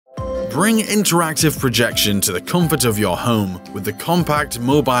Bring interactive projection to the comfort of your home with the compact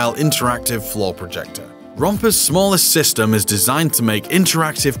mobile interactive floor projector. Romper's smallest system is designed to make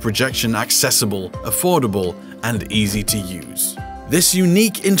interactive projection accessible, affordable, and easy to use. This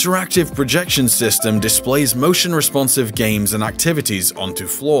unique interactive projection system displays motion-responsive games and activities onto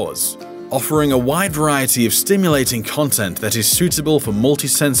floors, offering a wide variety of stimulating content that is suitable for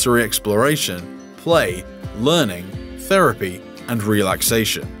multisensory exploration, play, learning, therapy, and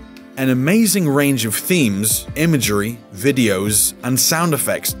relaxation. An amazing range of themes, imagery, videos, and sound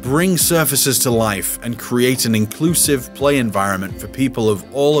effects bring surfaces to life and create an inclusive play environment for people of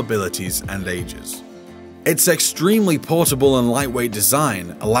all abilities and ages. Its extremely portable and lightweight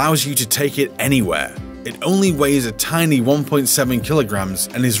design allows you to take it anywhere. It only weighs a tiny 1.7 kilograms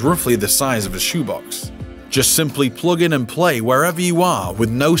and is roughly the size of a shoebox. Just simply plug in and play wherever you are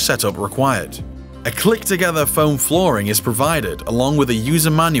with no setup required. A click-together foam flooring is provided along with a user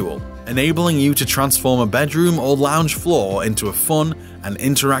manual, enabling you to transform a bedroom or lounge floor into a fun and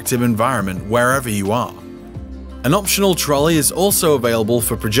interactive environment wherever you are. An optional trolley is also available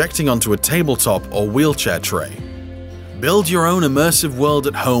for projecting onto a tabletop or wheelchair tray. Build your own immersive world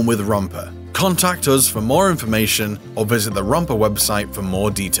at home with Romper. Contact us for more information or visit the Romper website for more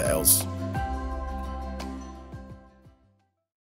details.